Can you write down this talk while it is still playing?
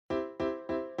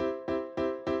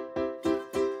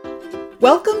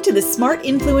Welcome to the Smart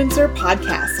Influencer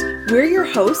Podcast. We're your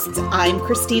hosts. I'm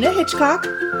Christina Hitchcock.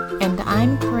 And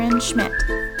I'm Corinne Schmidt.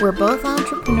 We're both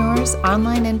entrepreneurs,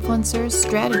 online influencers,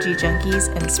 strategy junkies,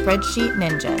 and spreadsheet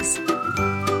ninjas.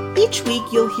 Each week,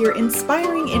 you'll hear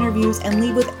inspiring interviews and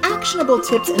leave with actionable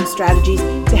tips and strategies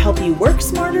to help you work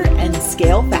smarter and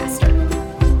scale faster.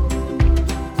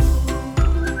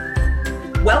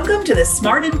 Welcome to the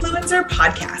Smart Influencer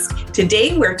Podcast.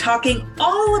 Today, we're talking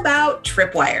all about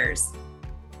tripwires.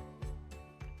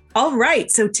 All right,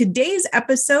 so today's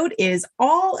episode is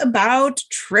all about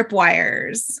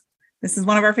tripwires. This is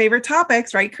one of our favorite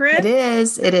topics, right, Corinne? It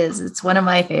is. It's one of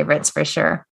my favorites for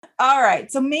sure. All right,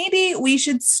 so maybe we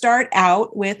should start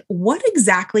out with what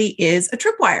exactly is a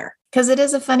tripwire? Because it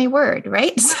is a funny word,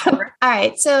 right? All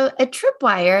right. So a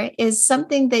tripwire is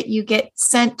something that you get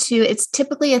sent to. It's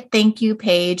typically a thank you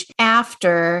page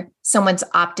after someone's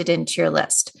opted into your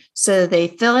list. So they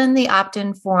fill in the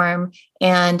opt-in form,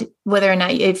 and whether or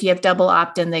not, if you have double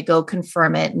opt-in, they go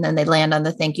confirm it, and then they land on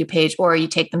the thank you page, or you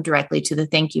take them directly to the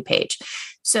thank you page.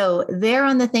 So they're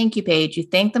on the thank you page, you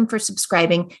thank them for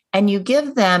subscribing, and you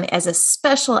give them as a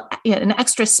special, an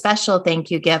extra special thank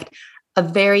you gift, a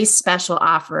very special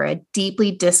offer, a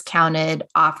deeply discounted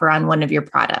offer on one of your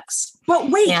products. But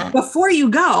wait, before you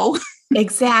go.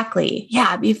 Exactly.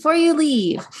 Yeah. Before you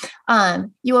leave,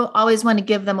 you will always want to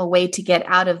give them a way to get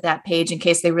out of that page in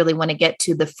case they really want to get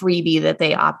to the freebie that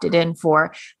they opted in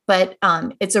for. But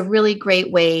it's a really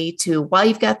great way to, while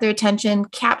you've got their attention,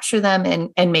 capture them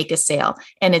and make a sale.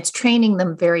 And it's training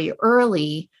them very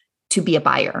early to be a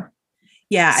buyer.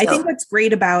 Yeah, I think what's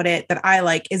great about it that I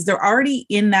like is they're already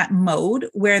in that mode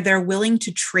where they're willing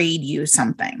to trade you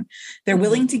something. They're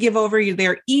willing to give over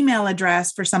their email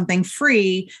address for something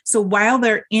free. So while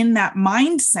they're in that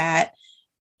mindset,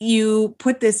 you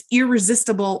put this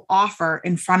irresistible offer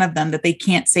in front of them that they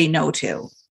can't say no to.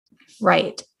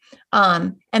 Right.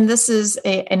 And this is,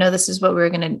 I know this is what we're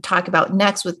going to talk about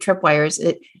next with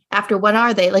tripwires. After what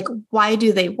are they? Like, why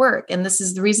do they work? And this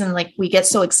is the reason, like, we get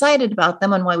so excited about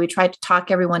them and why we try to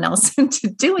talk everyone else into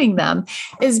doing them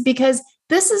is because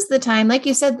this is the time, like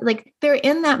you said, like they're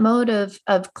in that mode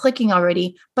of clicking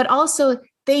already, but also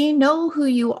they know who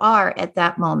you are at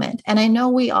that moment. And I know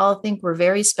we all think we're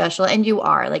very special, and you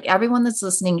are. Like, everyone that's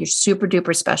listening, you're super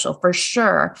duper special for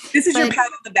sure. This is your pat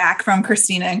on the back from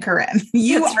Christina and Corinne.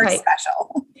 You are right.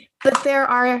 Special. But there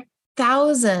are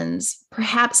thousands,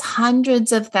 perhaps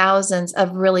hundreds of thousands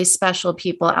of really special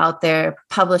people out there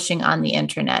publishing on the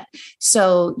internet.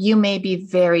 So you may be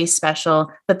very special,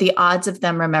 but the odds of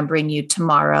them remembering you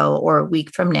tomorrow or a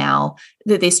week from now,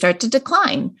 that they start to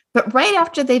decline. But right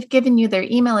after they've given you their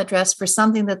email address for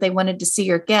something that they wanted to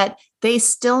see or get, they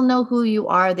still know who you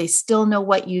are. They still know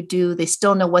what you do. They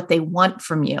still know what they want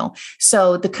from you.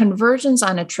 So the conversions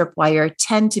on a tripwire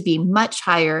tend to be much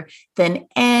higher than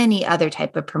any other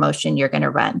type of promotion you're going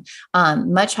to run.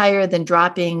 Much higher than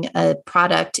dropping a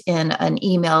product in an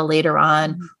email later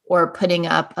on or putting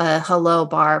up a hello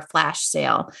bar flash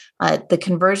sale. The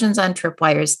conversions on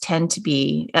tripwires tend to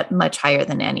be much higher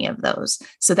than any of those.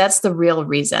 So that's the real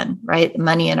reason, right?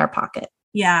 Money in our pocket.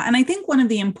 Yeah. And I think one of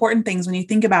the important things when you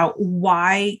think about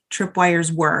why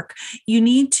tripwires work, you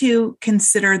need to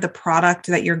consider the product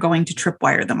that you're going to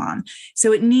tripwire them on.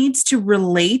 So it needs to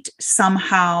relate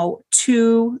somehow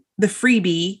to the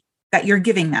freebie that you're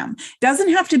giving them.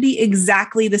 Doesn't have to be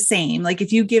exactly the same. Like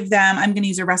if you give them, I'm going to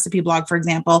use a recipe blog, for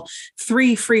example,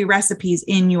 3 free recipes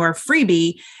in your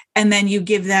freebie, and then you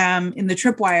give them in the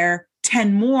tripwire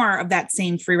 10 more of that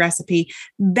same free recipe,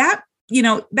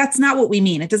 that's not what we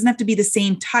mean. It doesn't have to be the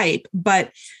same type,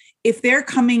 but if they're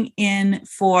coming in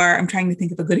for, I'm trying to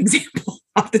think of a good example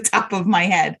off the top of my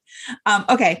head.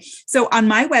 Okay. So on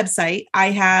my website,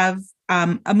 I have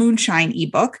a moonshine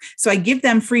ebook. So I give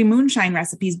them free moonshine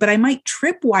recipes, but I might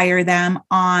tripwire them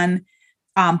on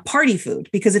party food,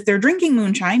 because if they're drinking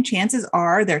moonshine, chances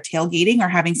are they're tailgating or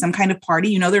having some kind of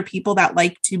party. They're people that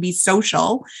like to be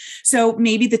social. So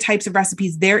maybe the types of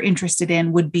recipes they're interested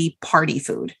in would be party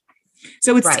food.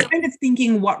 So it's kind of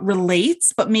thinking what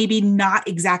relates, but maybe not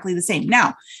exactly the same.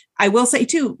 Now, I will say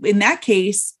too, in that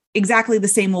case, exactly the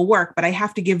same will work, but I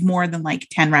have to give more than like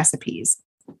 10 recipes.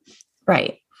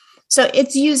 Right. So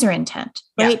it's user intent,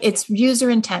 right? Yeah. It's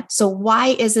user intent. So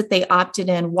why is it they opted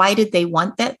in? Why did they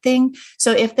want that thing?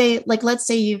 So if they, like, let's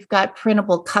say you've got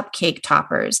printable cupcake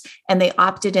toppers and they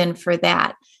opted in for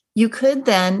that. You could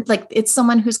then, like, it's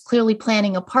someone who's clearly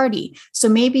planning a party. So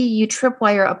maybe you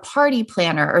tripwire a party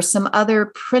planner or some other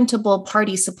printable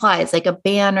party supplies, like a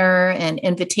banner and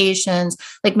invitations,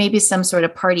 like maybe some sort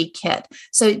of party kit.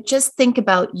 So just think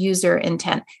about user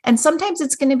intent. And sometimes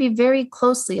it's going to be very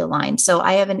closely aligned. So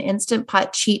I have an Instant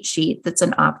Pot cheat sheet that's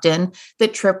an opt-in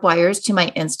that tripwires to my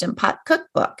Instant Pot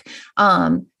cookbook.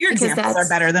 Your examples are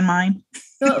better than mine.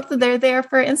 Well, they're there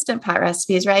for Instant Pot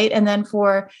recipes, right? And then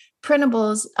for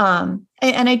printables, and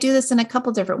I do this in a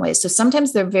couple different ways. So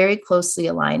sometimes they're very closely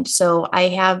aligned. So I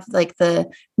have like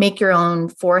the make your own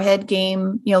forehead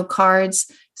game,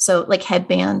 cards. So like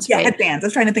headbands, yeah, right? Headbands. I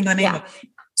was trying to think of the name of it.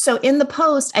 So in the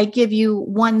post, I give you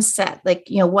one set, like,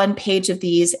 one page of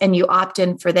these, and you opt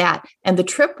in for that. And the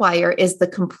tripwire is the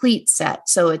complete set.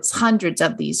 So it's hundreds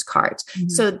of these cards. Mm-hmm.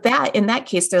 So that in that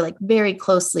case, they're like very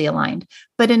closely aligned.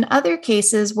 But in other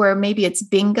cases where maybe it's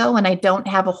bingo and I don't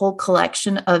have a whole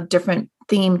collection of different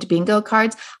themed bingo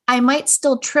cards, I might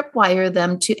still tripwire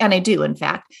them to, and I do, in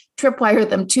fact, tripwire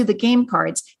them to the game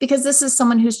cards, because this is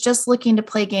someone who's just looking to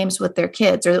play games with their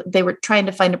kids, or they were trying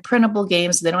to find a printable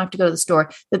game so they don't have to go to the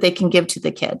store that they can give to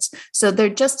the kids. So they're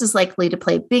just as likely to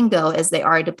play bingo as they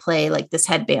are to play like this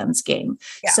headbands game.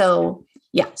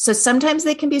 Yeah. So sometimes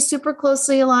they can be super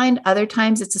closely aligned. Other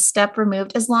times it's a step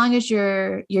removed, as long as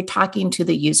you're talking to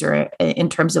the user in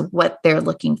terms of what they're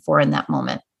looking for in that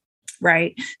moment.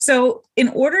 Right. So in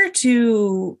order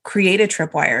to create a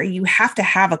tripwire, you have to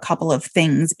have a couple of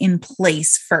things in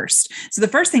place first. So the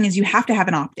first thing is you have to have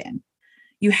an opt-in.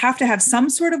 You have to have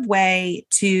some sort of way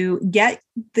to get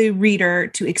the reader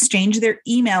to exchange their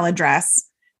email address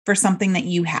for something that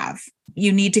you have.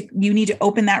 You need to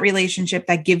open that relationship,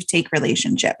 that give-take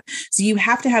relationship. So you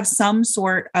have to have some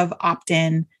sort of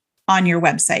opt-in on your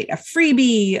website, a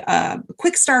freebie, a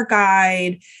quick start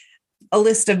guide, a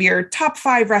list of your top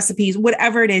 5 recipes,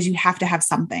 whatever it is, you have to have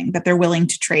something that they're willing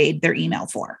to trade their email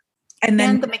for. And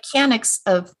then the mechanics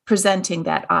of presenting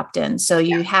that opt-in. So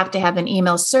you have to have an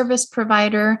email service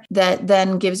provider that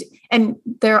then gives, and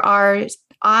there are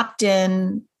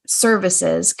opt-in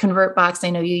services, ConvertBox. I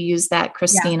know you use that,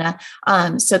 Christina.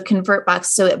 Yeah. So ConvertBox,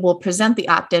 so it will present the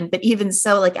opt-in, but even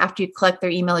so, like after you collect their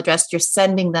email address, you're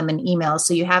sending them an email.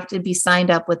 So you have to be signed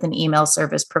up with an email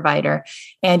service provider,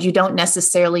 and you don't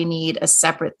necessarily need a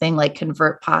separate thing like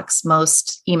ConvertBox.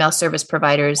 Most email service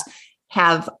providers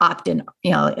have opt-in,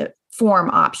 form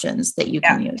options that you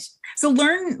can use. So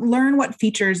learn what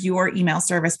features your email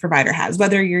service provider has,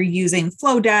 whether you're using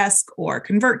Flowdesk or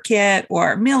ConvertKit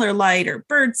or MailerLite or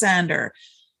BirdSend or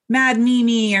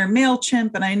MadMimi or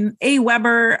MailChimp and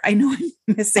Aweber. I know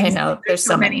I'm missing. I know there's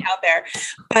so many out there,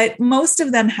 but most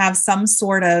of them have some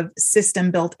sort of system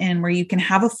built in where you can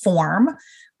have a form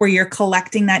where you're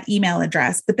collecting that email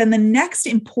address. But then the next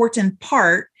important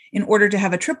part in order to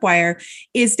have a tripwire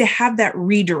is to have that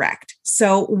redirect.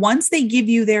 So once they give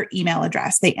you their email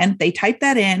address, they type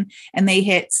that in and they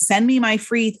hit send me my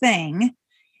free thing,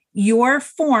 your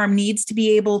form needs to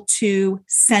be able to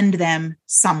send them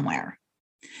somewhere.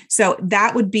 So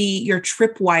that would be your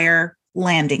tripwire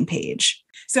landing page.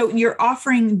 So you're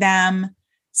offering them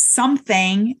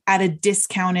something at a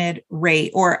discounted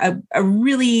rate or a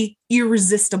really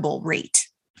irresistible rate.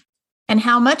 And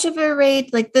how much of a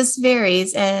rate, like this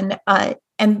varies. And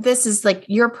this is like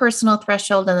your personal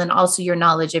threshold and then also your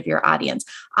knowledge of your audience.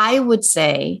 I would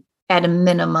say at a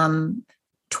minimum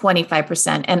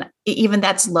 25%. And even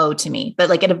that's low to me, but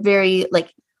like at a very,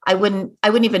 like, I wouldn't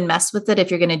even mess with it if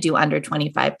you're going to do under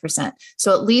 25%.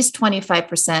 So at least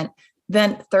 25%,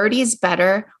 then 30 is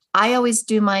better. I always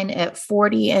do mine at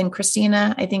 40. And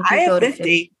Christina, I think you go to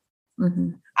 50.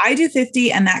 Mm-hmm. I do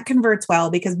 50 and that converts well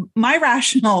because my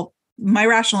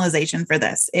rationalization for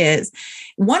this is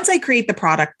once I create the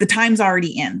product, the time's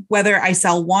already in, whether I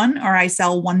sell 1 or I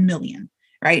sell 1 million,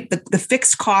 right? The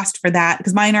fixed cost for that,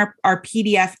 because mine are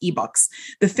PDF ebooks,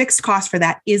 the fixed cost for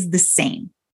that is the same.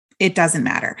 It doesn't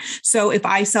matter. So if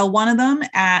I sell one of them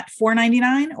at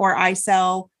 $4.99 or I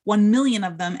sell 1 million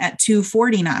of them at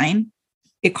 $2.49,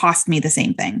 it costs me the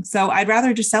same thing. So I'd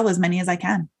rather just sell as many as I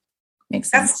can.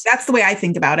 Makes sense. That's the way I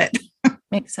think about it.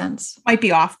 Makes sense. Might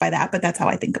be off by that, but that's how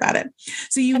I think about it.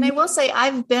 And I will say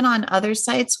I've been on other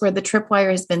sites where the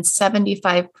tripwire has been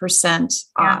 75%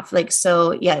 off. Like,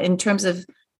 so yeah, in terms of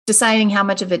deciding how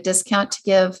much of a discount to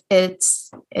give,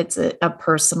 it's a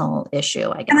personal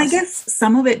issue, I guess. And I guess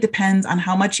some of it depends on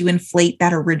how much you inflate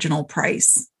that original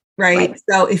price, right?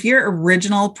 So if your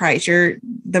original price,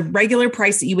 the regular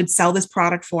price that you would sell this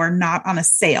product for, not on a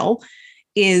sale,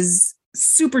 is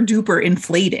super duper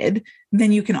inflated,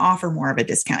 then you can offer more of a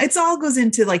discount. It's all goes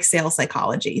into like sales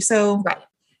psychology. So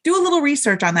do a little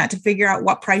research on that to figure out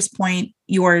what price point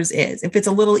yours is. If it's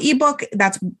a little ebook,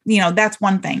 that's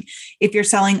one thing. If you're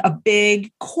selling a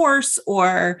big course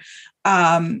or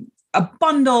a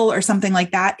bundle or something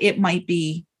like that, it might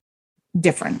be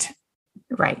different.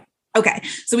 Right. Okay.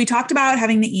 So we talked about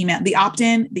having the email, the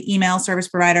opt-in, the email service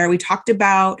provider. We talked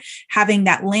about having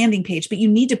that landing page, but you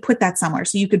need to put that somewhere.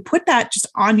 So you could put that just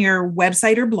on your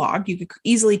website or blog. You could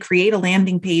easily create a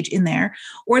landing page in there,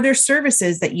 or there's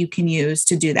services that you can use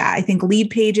to do that. I think Lead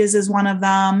Pages is one of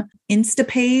them.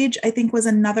 Instapage, I think, was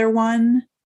another one.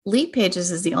 Lead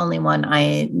Pages is the only one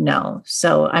I know.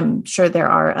 So I'm sure there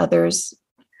are others.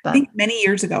 I think many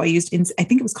years ago, I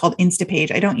think it was called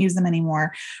Instapage. I don't use them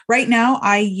anymore. Right now,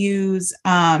 I use,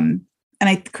 Corinne,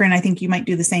 I think you might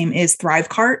do the same, is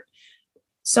Thrivecart.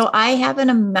 So I have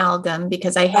an amalgam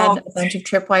because I had a bunch of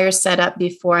Tripwires set up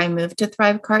before I moved to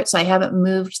Thrivecart. So I haven't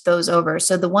moved those over.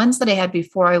 So the ones that I had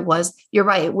before you're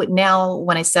right. Now,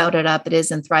 when I set it up, it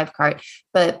is in Thrivecart,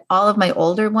 but all of my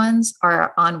older ones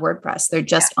are on WordPress. They're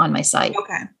just on my site.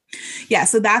 Okay. Yeah,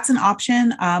 so that's an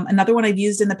option. Another one I've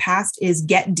used in the past is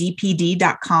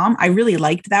getdpd.com. I really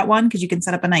liked that one because you can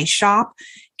set up a nice shop.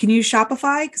 Can you use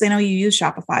Shopify? Because I know you use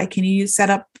Shopify. Can you set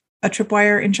up a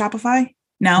Tripwire in Shopify?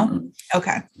 No? Mm-hmm.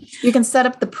 Okay. You can set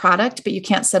up the product, but you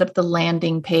can't set up the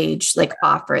landing page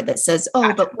offer that says,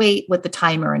 but wait, with the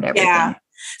timer and everything. Yeah.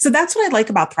 So that's what I like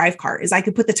about Thrivecart is I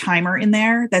could put the timer in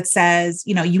there that says,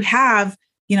 you have,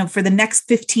 for the next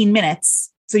 15 minutes.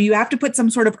 So you have to put some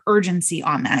sort of urgency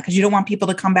on that because you don't want people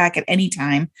to come back at any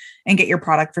time and get your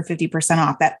product for 50%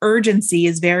 off. That urgency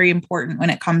is very important when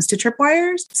it comes to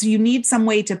Tripwires. So you need some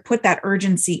way to put that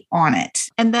urgency on it.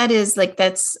 And that is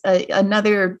that's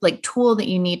another tool that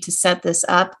you need to set this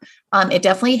up. It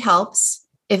definitely helps.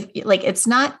 If it's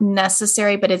not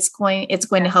necessary, but it's going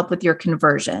to help with your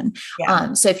conversion.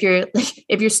 Yeah. So if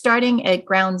you're starting at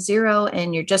ground zero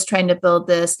and you're just trying to build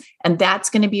this, and that's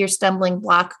going to be your stumbling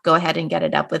block, go ahead and get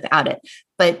it up without it.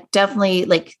 But definitely,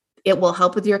 it will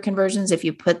help with your conversions if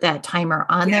you put that timer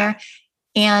on there.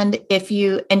 And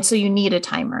so you need a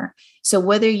timer. So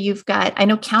whether you've got, I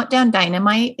know Countdown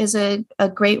Dynamite is a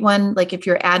great one. If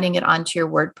you're adding it onto your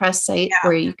WordPress site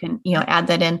where you can, add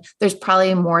that in, there's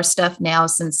probably more stuff now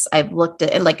since I've looked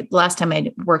at it. The last time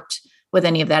I worked with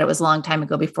any of that, it was a long time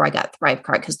ago before I got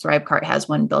Thrivecart because Thrivecart has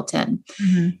one built in.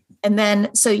 Mm-hmm. And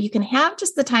then, so you can have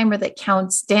just the timer that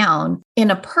counts down.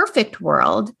 In a perfect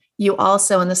world, you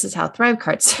also, and this is how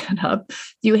Thrivecart's set up,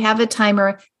 you have a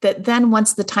timer that then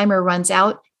once the timer runs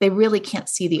out, they really can't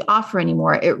see the offer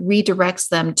anymore. It redirects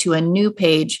them to a new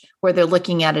page where they're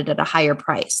looking at it at a higher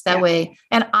price. That way,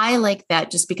 and I like that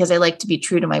just because I like to be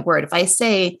true to my word. If I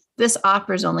say this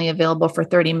offer is only available for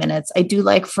 30 minutes, I do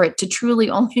like for it to truly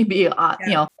only be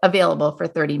available for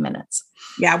 30 minutes.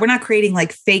 Yeah, we're not creating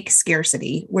fake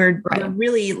scarcity. We're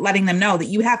really letting them know that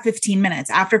you have 15 minutes.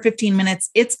 After 15 minutes,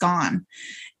 it's gone.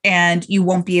 And you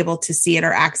won't be able to see it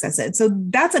or access it. So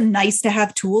that's a nice to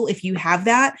have tool. If you have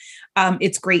that,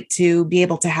 it's great to be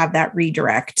able to have that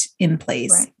redirect in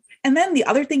place. Right. And then the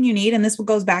other thing you need, and this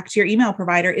goes back to your email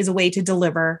provider, is a way to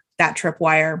deliver that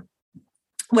Tripwire,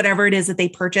 whatever it is that they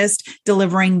purchased,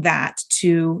 delivering that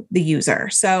to the user.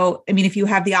 So, if you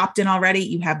have the opt-in already,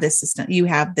 you have this system, you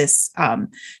have this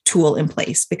tool in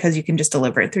place because you can just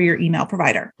deliver it through your email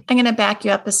provider. I'm going to back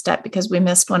you up a step because we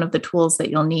missed one of the tools that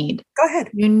you'll need. Go ahead.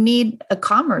 You need a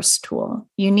commerce tool.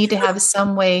 You need to have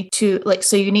some way to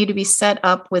so you need to be set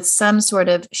up with some sort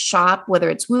of shop, whether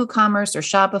it's WooCommerce or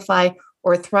Shopify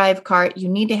or Thrivecart. You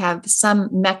need to have some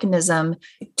mechanism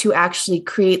to actually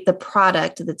create the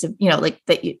product that's,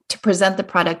 to present the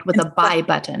product with a buy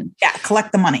button. Yeah.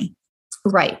 Collect the money.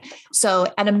 Right. So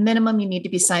at a minimum, you need to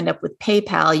be signed up with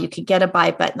PayPal. You could get a buy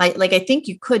button. I think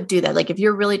you could do that. If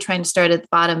you're really trying to start at the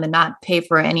bottom and not pay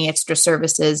for any extra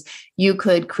services, you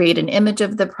could create an image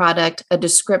of the product, a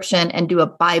description, and do a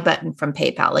buy button from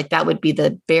PayPal. That would be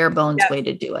the bare bones way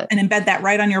to do it. And embed that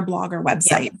right on your blog or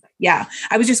website. Yeah.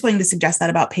 I was just going to suggest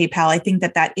that about PayPal. I think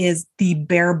that is the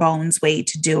bare bones way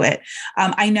to do it.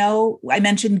 I know I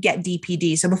mentioned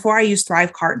GetDPD. So before I used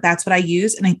Thrivecart, that's what I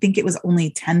used. And I think it was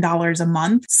only $10 a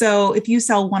month. So if you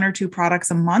sell 1 or 2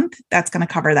 products a month, that's going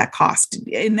to cover that cost.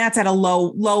 And that's at a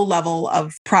low level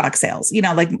of product sales.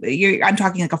 I'm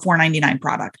talking a $4.99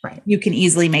 product. Right. You can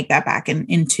easily make that back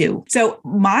in 2. So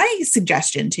my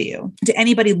suggestion to you, to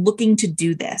anybody looking to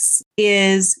do this,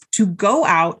 is to go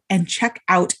out and check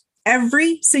out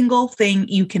every single thing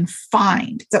you can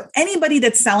find. So anybody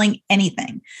that's selling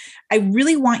anything, I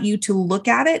really want you to look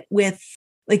at it with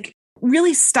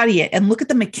really study it and look at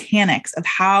the mechanics of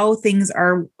how things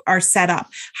are set up.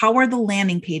 How are the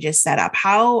landing pages set up?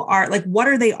 What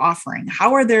are they offering?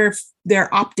 How are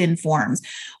their opt-in forms?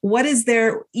 What is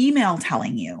their email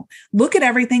telling you? Look at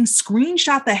everything,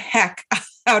 screenshot the heck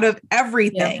out of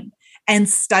everything and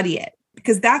study it,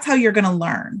 because that's how you're going to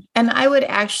learn. And I would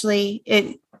actually,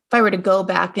 if I were to go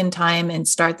back in time and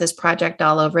start this project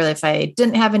all over, if I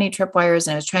didn't have any tripwires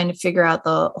and I was trying to figure out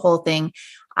the whole thing,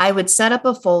 I would set up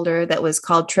a folder that was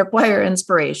called Tripwire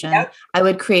Inspiration. Yep. I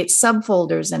would create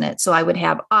subfolders in it. So I would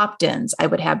have opt-ins, I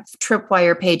would have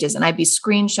Tripwire pages, and I'd be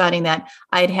screenshotting that.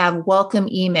 I'd have welcome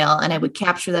email, and I would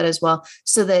capture that as well,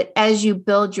 so that as you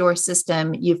build your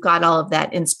system, you've got all of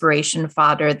that inspiration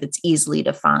fodder that's easy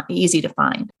to find.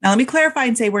 Now, let me clarify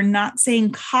and say, we're not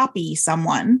saying copy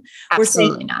someone. Absolutely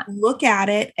we're saying not. Look at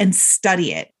it and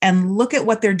study it and look at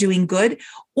what they're doing good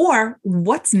or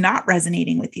what's not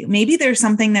resonating with you. Maybe there's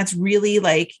something that's really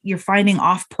like you're finding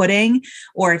off-putting,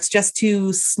 or it's just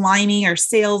too slimy or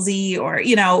salesy, or,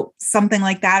 something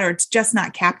like that, or it's just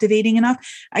not captivating enough.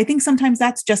 I think sometimes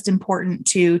that's just important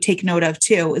to take note of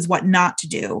too, is what not to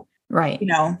do. Right.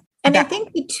 And I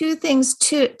think the two things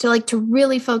to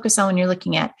really focus on when you're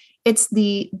looking at, it's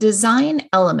the design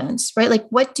elements, right? Like,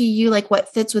 what do you like?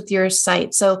 What fits with your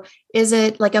site? So is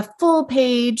it like a full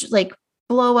page, like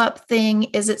blow up thing?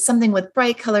 Is it something with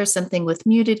bright colors, something with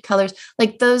muted colors?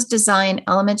 Like those design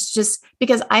elements, just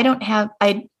because I don't have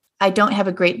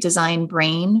a great design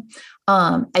brain.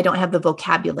 I don't have the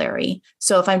vocabulary.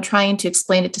 So if I'm trying to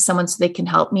explain it to someone so they can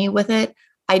help me with it,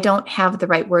 I don't have the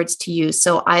right words to use.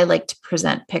 So I like to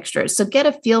present pictures. So get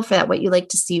a feel for that, what you like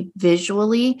to see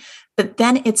visually, but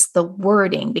then it's the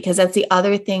wording, because that's the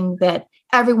other thing that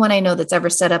everyone I know that's ever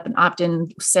set up an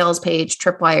opt-in sales page,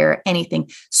 Tripwire, anything,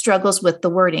 struggles with the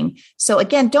wording. So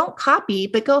again, don't copy,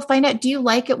 but go find out, do you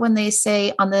like it when they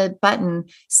say on the button,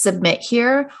 submit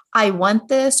here, I want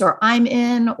this, or I'm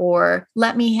in, or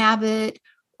let me have it,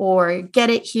 or get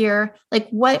it here? Like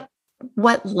what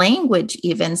language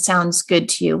even sounds good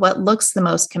to you? What looks the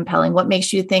most compelling? What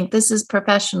makes you think this is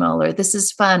professional, or this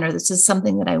is fun, or this is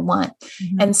something that I want?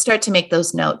 Mm-hmm. And start to make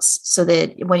those notes so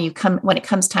that when it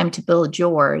comes time to build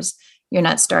yours, you're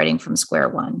not starting from square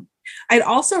one. I'd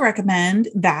also recommend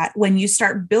that when you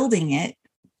start building it,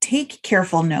 take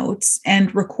careful notes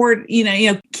and record,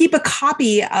 keep a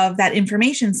copy of that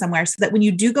information somewhere, so that when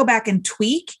you do go back and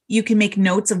tweak, you can make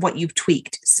notes of what you've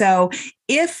tweaked. So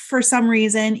if for some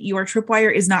reason your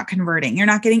Tripwire is not converting, you're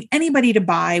not getting anybody to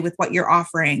buy with what you're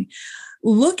offering,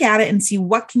 look at it and see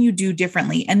what can you do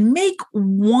differently and make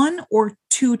 1 or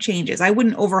 2 changes. I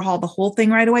wouldn't overhaul the whole thing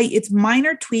right away. It's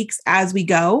minor tweaks as we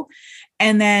go.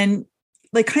 And then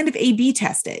kind of A/B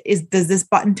test it. Does this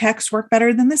button text work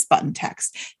better than this button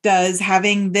text? Does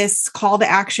having this call to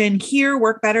action here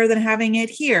work better than having it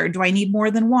here? Do I need more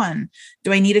than one?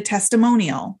 Do I need a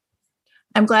testimonial?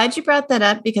 I'm glad you brought that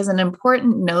up, because an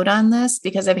important note on this,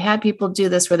 because I've had people do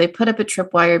this where they put up a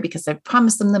Tripwire because I've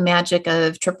promised them the magic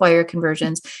of Tripwire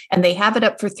conversions, and they have it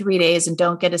up for 3 days and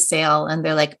don't get a sale. And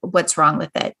they're like, what's wrong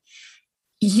with it?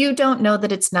 You don't know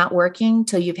that it's not working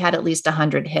till you've had at least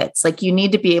 100 hits. Like, you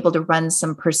need to be able to run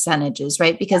some percentages,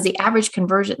 right? Because the average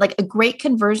conversion, like a great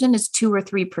conversion, is 2 or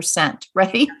 3%,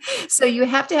 right? So you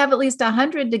have to have at least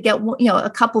 100 to get, a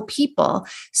couple people.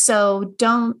 So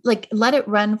don't let it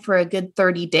run for a good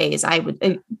 30 days.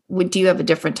 Do you have a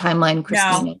different timeline,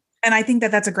 Christina? No. And I think that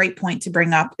that's a great point to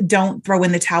bring up. Don't throw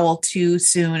in the towel too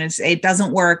soon and say it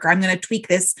doesn't work, or I'm going to tweak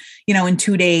this, in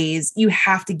 2 days. You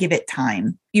have to give it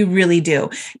time. You really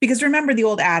do. Because remember the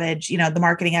old adage, the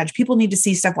marketing adage, people need to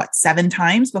see stuff, 7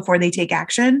 times before they take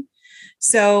action.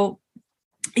 So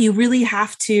you really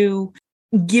have to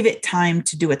give it time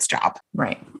to do its job.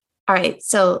 Right. All right.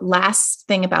 So last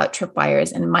thing about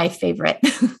Tripwires, and my favorite,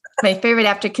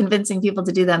 after convincing people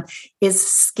to do them, is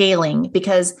scaling.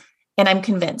 And I'm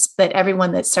convinced that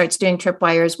everyone that starts doing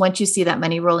Tripwires, once you see that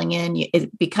money rolling in,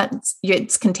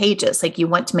 it's contagious. Like, you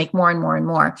want to make more and more and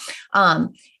more.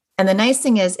 And the nice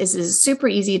thing is it's super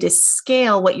easy to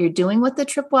scale what you're doing with the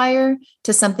Tripwire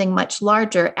to something much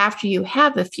larger after you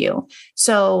have a few.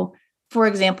 So, for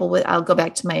example, I'll go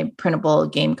back to my printable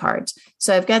game cards.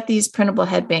 So I've got these printable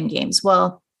headband games.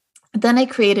 Well, then I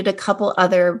created a couple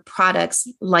other products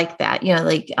like that,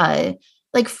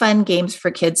 like fun games for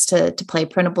kids to play,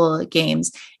 printable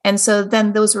games. And so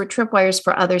then those were Tripwires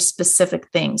for other specific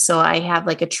things. So I have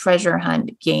like a treasure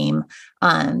hunt game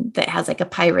that has like a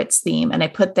pirates theme. And I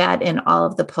put that in all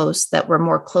of the posts that were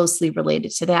more closely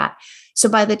related to that. So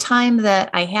by the time that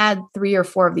I had 3 or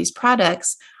 4 of these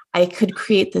products, I could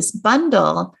create this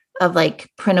bundle of like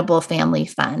printable family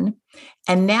fun.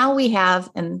 And now we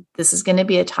have, and this is going to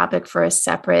be a topic for a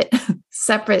separate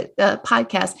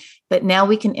podcast, but now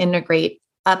we can integrate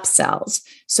upsells.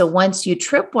 So once you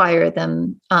tripwire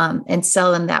them and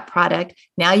sell them that product,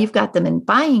 now you've got them in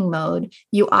buying mode.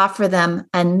 You offer them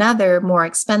another more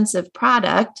expensive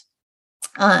product,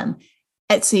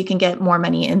 so you can get more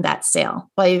money in that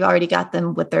sale. Well, you've already got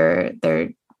them with their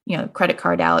credit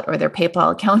card out or their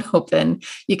PayPal account open.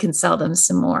 You can sell them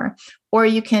some more. Or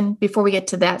you can, before we get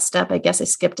to that step, I guess I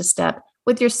skipped a step,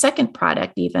 with your second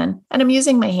product even. And I'm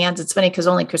using my hands. It's funny because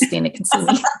only Christina can see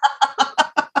me.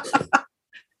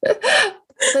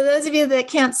 For those of you that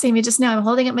can't see me just now, I'm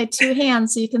holding up my two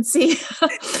hands so you can see.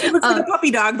 It looks like a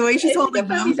puppy dog the way she's holding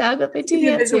them. Puppy dog with my two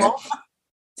hands here.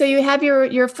 So you have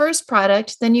your first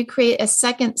product, then you create a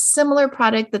second similar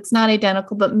product that's not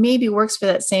identical, but maybe works for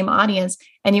that same audience.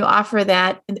 And you offer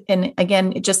that, and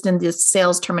again, just in this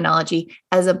sales terminology,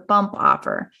 as a bump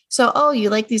offer. So,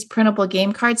 you like these printable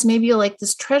game cards? Maybe you like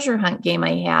this treasure hunt game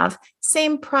I have.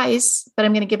 Same price, but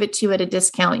I'm going to give it to you at a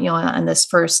discount, on this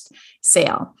first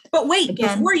sale. But wait,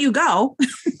 before you go.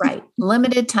 Right.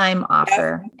 Limited time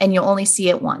offer. And you only see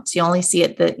it once. You only see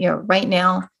it right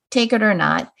now, take it or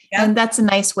not. Yeah. And that's a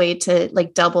nice way to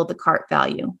double the cart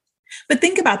value. But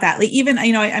think about that. Even,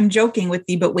 I'm joking with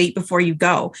you, but wait before you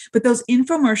go. But those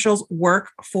infomercials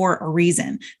work for a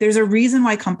reason. There's a reason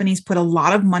why companies put a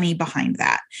lot of money behind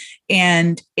that.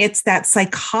 And it's that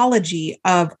psychology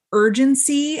of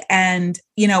urgency and,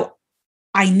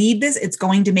 I need this. It's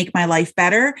going to make my life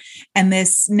better. And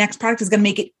this next product is going to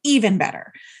make it even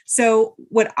better. So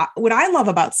what I love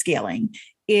about scaling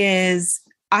is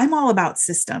I'm all about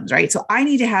systems, right? So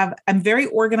I'm very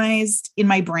organized in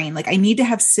my brain. I need to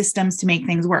have systems to make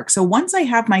things work. So once I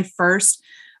have my first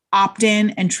opt-in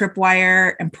and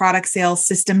tripwire and product sales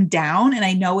system down, and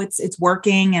I know it's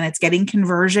working and it's getting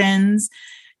conversions,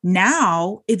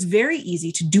 now it's very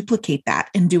easy to duplicate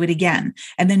that and do it again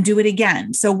and then do it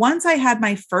again. So once I had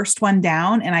my first one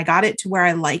down and I got it to where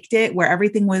I liked it, where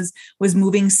everything was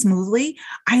moving smoothly,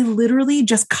 I literally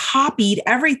just copied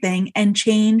everything and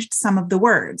changed some of the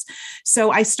words. So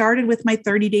I started with my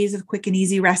 30 days of quick and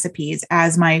easy recipes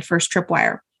as my first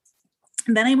tripwire.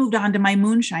 And then I moved on to my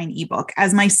moonshine ebook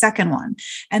as my second one.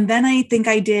 And then I think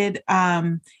I did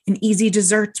an easy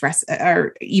desserts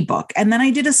ebook. And then I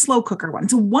did a slow cooker one.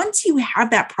 So once you have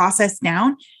that process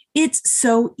down, it's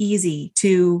so easy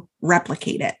to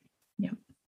replicate it. Yeah.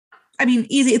 I mean,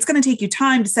 easy. It's going to take you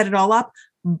time to set it all up,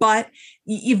 but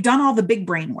you've done all the big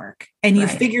brain work and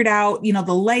you've figured out, the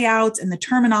layouts and the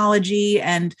terminology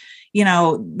and,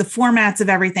 the formats of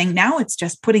everything. Now it's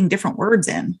just putting different words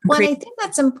in. Well, I think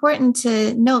that's important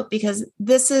to note because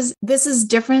this is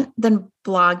different than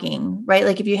blogging,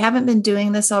 right? If you haven't been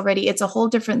doing this already, it's a whole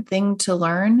different thing to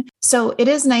learn. So it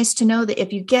is nice to know that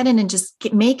if you get in and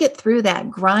just make it through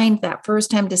that grind that first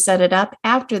time to set it up,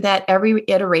 after that, every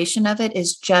iteration of it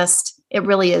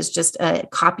really is just a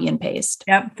copy and paste.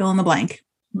 Yep. Fill in the blank.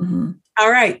 Mm-hmm.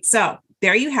 All right. So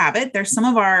there you have it. There's some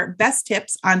of our best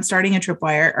tips on starting a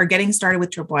tripwire or getting started with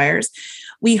tripwires.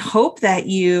 We hope that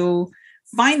you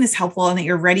find this helpful and that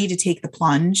you're ready to take the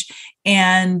plunge.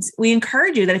 And we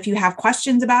encourage you that if you have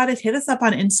questions about it, hit us up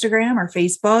on Instagram or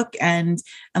Facebook and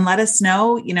let us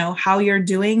know, how you're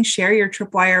doing. Share your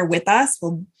tripwire with us.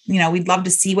 We'd love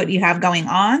to see what you have going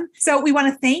on. So we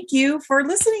want to thank you for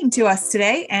listening to us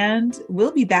today, and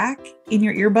we'll be back in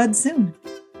your earbuds soon.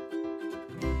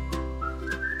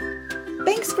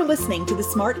 Thanks for listening to the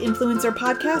Smart Influencer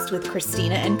Podcast with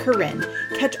Christina and Corinne.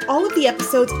 Catch all of the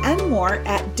episodes and more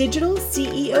at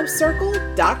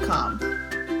digitalceocircle.com.